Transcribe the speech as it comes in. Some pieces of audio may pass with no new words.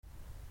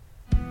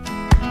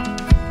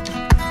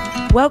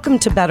Welcome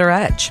to Better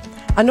Edge,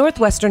 a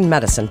Northwestern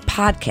Medicine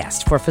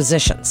podcast for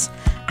physicians.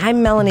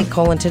 I'm Melanie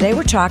Cole, and today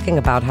we're talking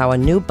about how a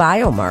new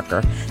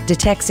biomarker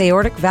detects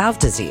aortic valve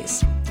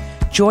disease.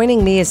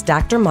 Joining me is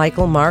Dr.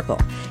 Michael Markle.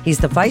 He's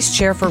the Vice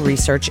Chair for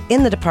Research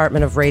in the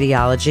Department of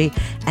Radiology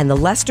and the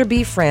Lester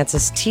B.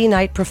 Francis T.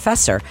 Knight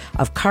Professor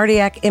of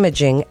Cardiac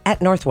Imaging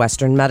at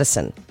Northwestern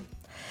Medicine.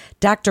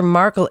 Dr.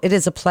 Markle, it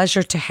is a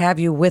pleasure to have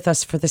you with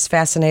us for this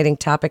fascinating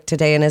topic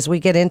today. And as we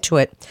get into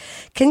it,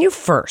 can you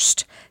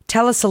first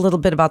tell us a little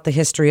bit about the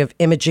history of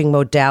imaging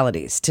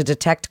modalities to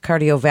detect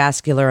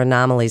cardiovascular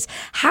anomalies?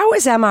 How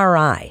has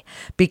MRI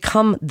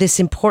become this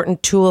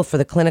important tool for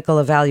the clinical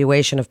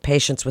evaluation of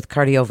patients with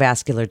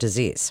cardiovascular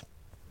disease?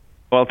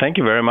 Well, thank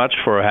you very much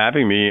for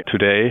having me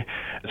today.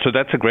 So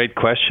that's a great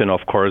question, of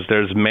course.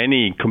 There's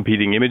many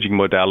competing imaging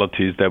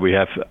modalities that we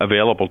have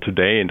available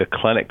today in the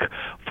clinic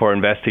for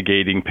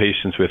investigating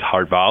patients with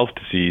heart valve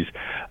disease.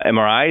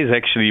 MRI is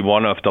actually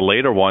one of the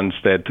later ones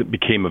that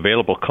became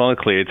available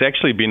clinically. It's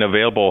actually been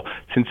available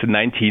since the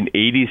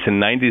 1980s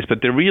and 90s, but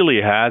there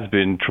really has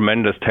been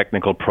tremendous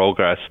technical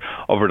progress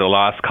over the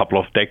last couple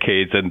of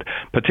decades. And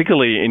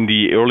particularly in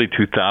the early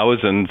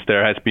 2000s,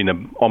 there has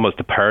been almost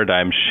a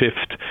paradigm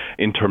shift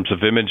in terms of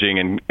imaging,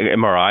 and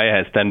MRI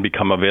has then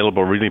become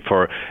available really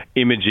for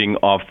imaging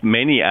of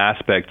many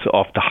aspects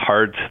of the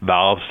heart,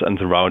 valves, and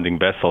surrounding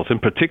vessels. In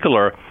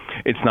particular,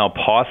 it's now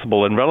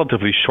possible in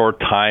relatively short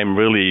time,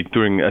 really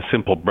doing a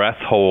simple breath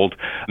hold,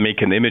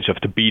 make an image of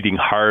the beating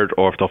heart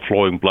or of the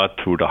flowing blood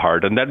through the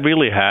heart. And that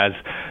really has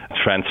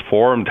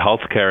transformed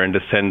healthcare in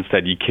the sense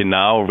that you can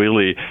now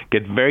really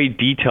get very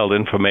detailed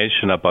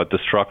information about the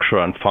structure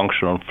and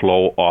function and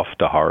flow of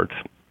the heart.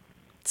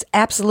 It's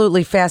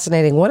absolutely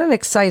fascinating. What an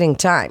exciting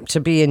time to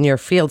be in your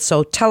field.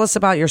 So tell us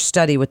about your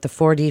study with the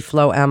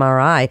 4D-Flow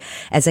MRI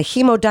as a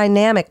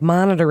hemodynamic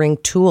monitoring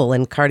tool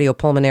in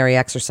cardiopulmonary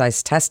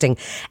exercise testing,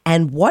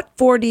 and what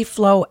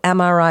 4D-Flow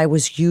MRI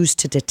was used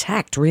to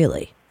detect,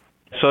 really.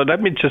 So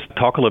let me just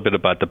talk a little bit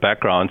about the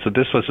background. So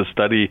this was a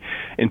study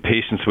in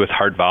patients with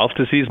heart valve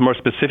disease, more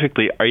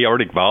specifically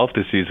aortic valve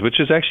disease, which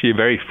is actually a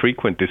very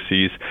frequent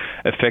disease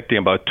affecting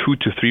about 2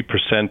 to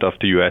 3% of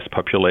the U.S.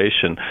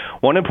 population.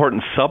 One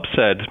important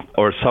subset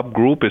or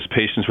subgroup is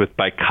patients with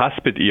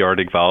bicuspid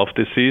aortic valve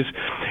disease.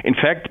 In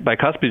fact,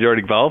 bicuspid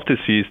aortic valve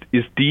disease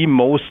is the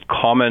most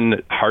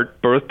common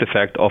heart birth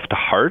defect of the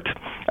heart,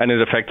 and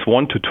it affects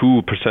 1 to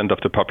 2% of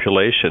the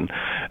population.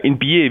 In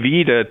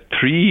BAV, there are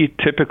 3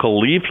 typical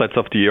leaflets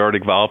of the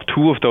aortic valve.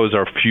 2 of those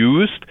are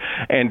fused,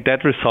 and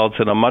that results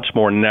in a much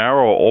more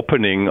narrow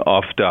opening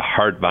of the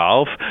heart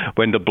valve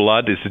when the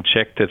blood is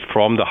injected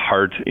from the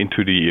heart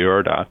into the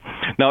aorta.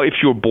 Now, if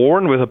you're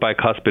born with a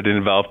bicuspid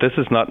valve, this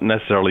is not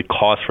necessarily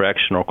cause for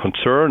action or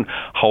concern.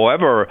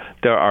 However,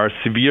 there are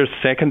severe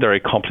secondary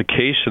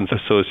complications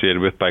associated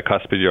with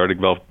bicuspid aortic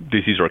valve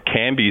disease, or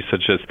can be,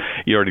 such as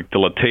aortic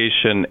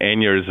dilatation,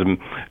 aneurysm,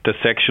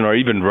 dissection, or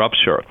even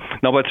rupture.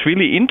 Now, what's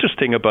really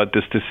interesting about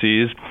this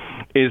disease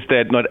is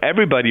that not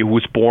everybody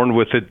who's born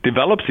with it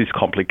develops these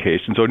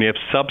complications. Only a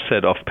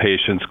subset of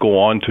patients go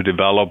on to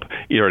develop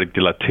aortic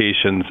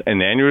dilatations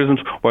and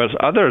aneurysms, whereas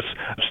others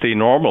stay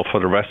normal for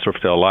the rest of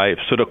their life.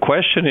 So the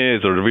question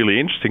is, or the really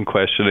interesting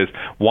question is,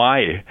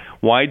 why?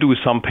 Why do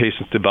some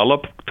patients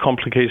develop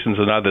complications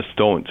and others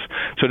don't?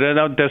 So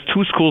there's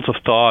 2 schools of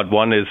thought.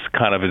 One is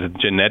kind of a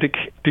genetic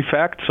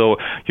defect. So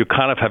you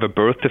kind of have a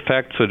birth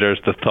defect. So there's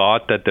the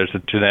thought that there's a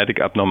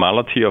genetic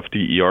abnormality of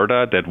the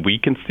aorta that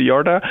weakens the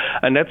aorta,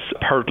 and that's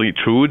partly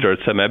true. There's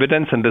some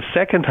evidence. And the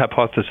second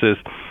hypothesis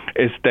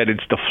is that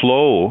it's the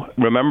flow.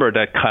 Remember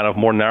that kind of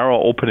more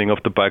narrow opening of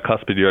the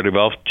bicuspid aortic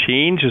valve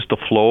changes the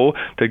flow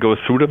that goes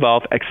through the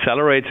valve,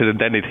 accelerates it, and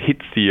then it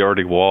hits the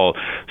aortic wall.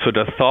 So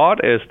the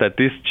thought is that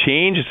this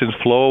changes in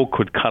flow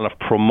could kind of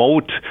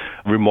promote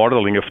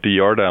remodeling of the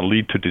aorta and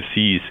lead to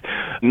disease.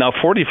 Now,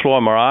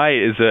 4D-Flow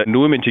MRI is a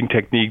new imaging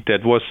technique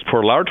that was,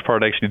 for a large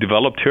part, actually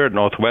developed here at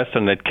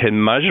Northwestern that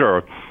can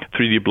measure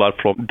 3D blood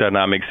flow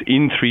dynamics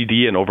in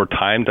 3D and over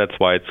time. That's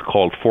why it's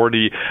called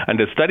 4D. And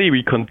the study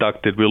we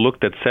conducted, we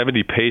looked at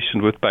 70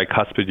 patients with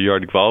bicuspid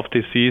aortic valve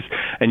disease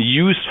and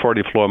used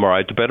 4D-Flow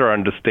MRI to better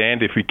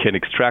understand if we can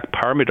extract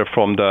parameter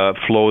from the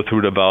flow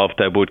through the valve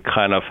that would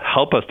kind of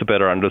help us to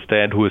better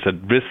understand who is at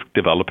risk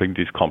developing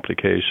these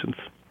complications.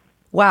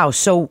 Wow.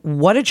 So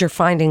what did your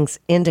findings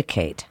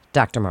indicate,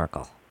 Dr.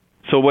 Markle?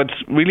 So what's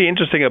really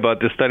interesting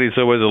about this study is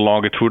it was a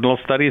longitudinal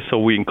study, so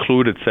we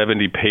included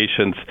 70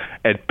 patients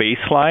at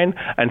baseline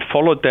and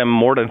followed them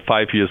more than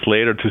 5 years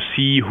later to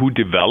see who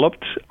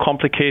developed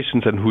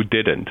complications and who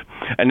didn't.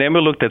 And then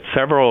we looked at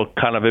several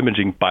kind of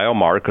imaging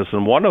biomarkers,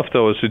 and one of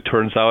those, it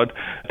turns out,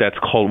 that's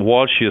called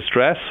wall shear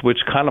stress, which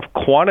kind of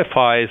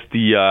quantifies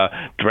the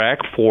drag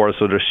force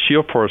or the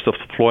shear force of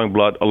the flowing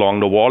blood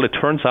along the wall. It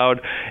turns out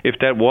if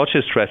that wall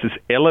shear stress is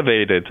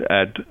elevated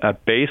at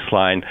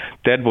baseline,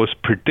 that was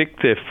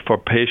predictive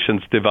for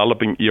patients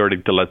developing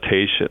aortic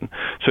dilatation.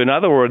 So in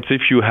other words,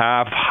 if you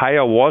have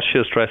higher wall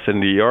shear stress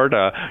in the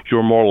aorta,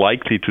 you're more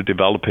likely to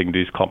developing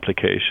these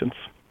complications.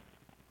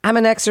 I'm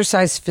an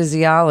exercise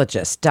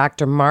physiologist,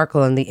 Dr.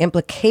 Markle, and the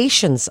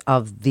implications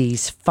of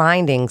these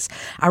findings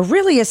are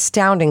really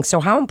astounding. So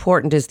how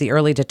important is the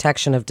early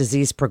detection of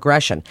disease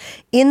progression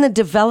in the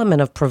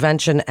development of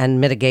prevention and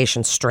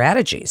mitigation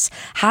strategies?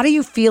 How do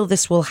you feel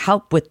this will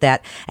help with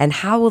that, and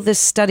how will this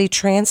study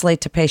translate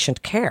to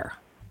patient care?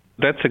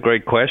 That's a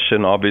great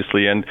question,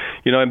 obviously. And,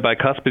 in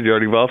bicuspid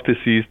aortic valve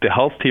disease, the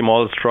health team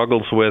always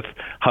struggles with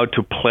how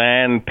to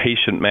plan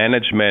patient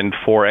management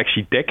for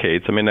actually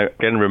decades. I mean,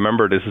 again,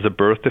 remember, this is a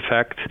birth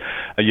defect.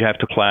 You have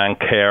to plan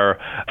care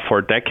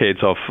for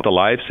decades of the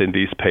lives in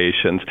these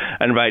patients.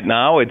 And right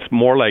now, it's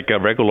more like a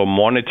regular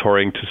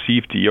monitoring to see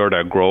if the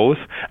aorta grows.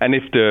 And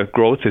if the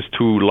growth is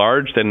too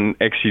large, then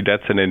actually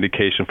that's an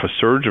indication for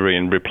surgery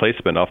and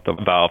replacement of the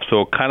valve.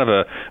 So kind of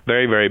a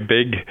very, very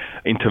big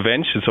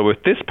intervention. So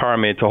with this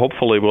parameter,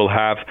 hopefully we'll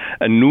have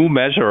a new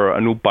measure, a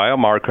new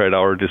biomarker at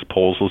our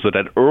disposal so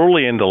that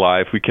early in the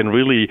life we can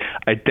really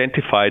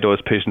identify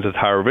those patients at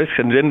higher risk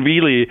and then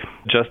really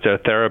adjust their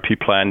therapy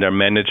plan, their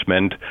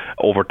management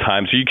over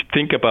time. So you could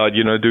think about,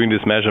 doing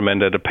this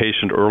measurement at a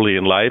patient early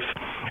in life.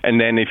 And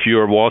then if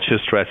your watch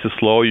stress is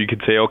low, you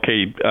could say,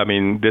 okay,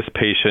 this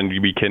patient,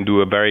 we can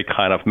do a very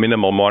kind of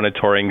minimal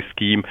monitoring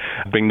scheme,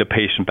 bring the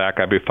patient back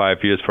every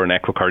 5 years for an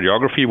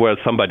echocardiography, whereas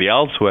somebody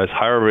else who has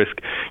higher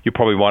risk, you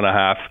probably want to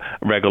have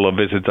regular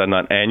visits on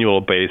an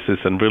annual basis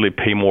and really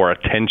pay more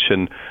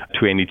attention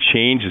to any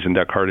changes in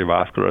their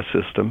cardiovascular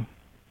system.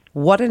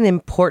 What an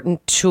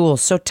important tool.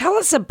 So tell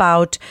us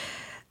about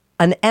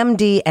an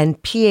MD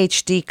and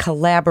PhD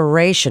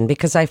collaboration,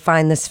 because I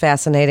find this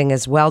fascinating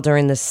as well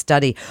during this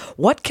study.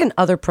 What can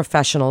other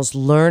professionals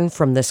learn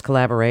from this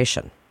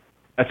collaboration?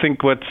 I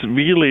think what's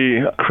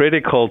really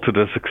critical to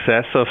the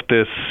success of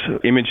this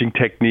imaging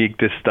technique,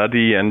 this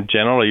study, and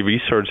generally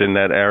research in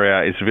that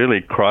area is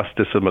really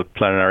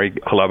cross-disciplinary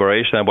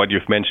collaboration. And what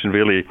you've mentioned,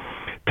 really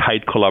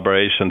tight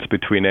collaborations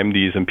between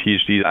MDs and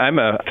PhDs. I'm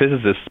a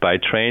physicist by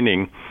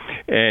training,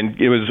 and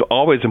it was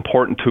always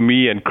important to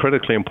me and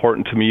critically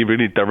important to me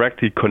really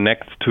directly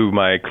connect to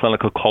my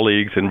clinical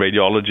colleagues in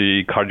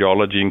radiology,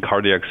 cardiology, and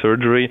cardiac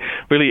surgery,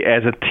 really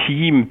as a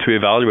team to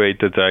evaluate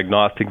the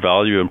diagnostic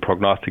value and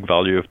prognostic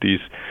value of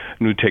these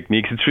new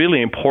techniques. It's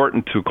really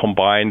important to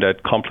combine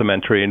that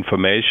complementary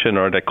information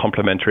or that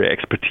complementary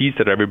expertise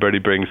that everybody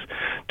brings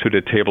to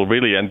the table,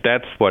 really, and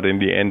that's what in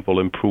the end will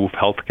improve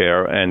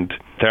healthcare and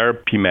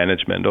therapy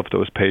management of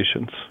those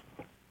patients.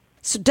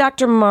 So,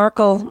 Dr.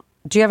 Markle,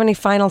 do you have any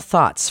final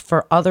thoughts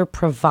for other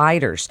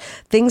providers,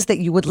 things that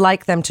you would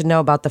like them to know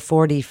about the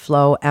 4D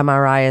Flow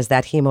MRI as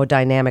that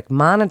hemodynamic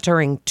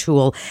monitoring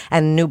tool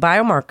and new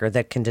biomarker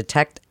that can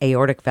detect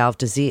aortic valve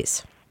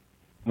disease?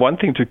 One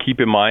thing to keep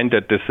in mind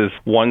that this is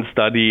one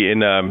study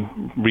in a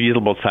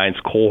reasonable science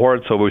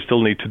cohort, so we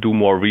still need to do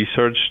more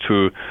research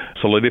to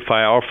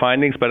solidify our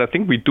findings. But I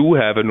think we do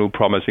have a new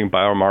promising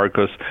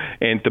biomarkers,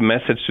 and the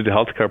message to the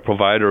healthcare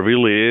provider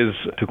really is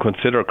to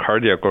consider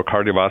cardiac or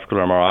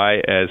cardiovascular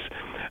MRI as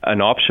an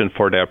option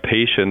for their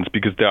patients,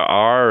 because there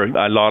are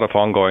a lot of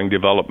ongoing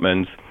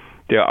developments.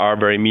 There are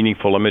very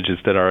meaningful images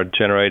that are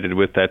generated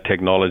with that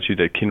technology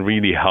that can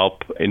really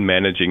help in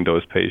managing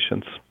those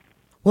patients.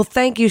 Well,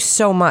 thank you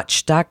so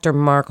much, Dr.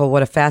 Markle.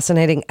 What a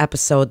fascinating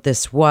episode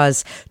this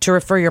was. To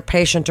refer your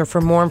patient or for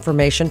more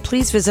information,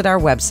 please visit our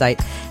website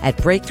at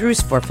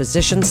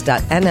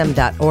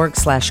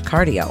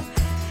breakthroughsforphysicians.nm.org/cardio.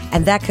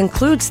 And that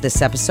concludes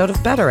this episode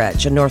of Better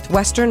Edge, a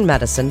Northwestern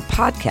Medicine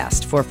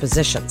podcast for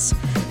physicians.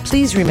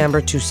 Please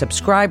remember to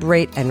subscribe,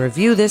 rate, and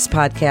review this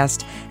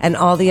podcast and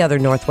all the other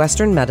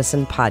Northwestern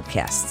Medicine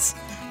podcasts.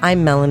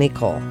 I'm Melanie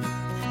Cole.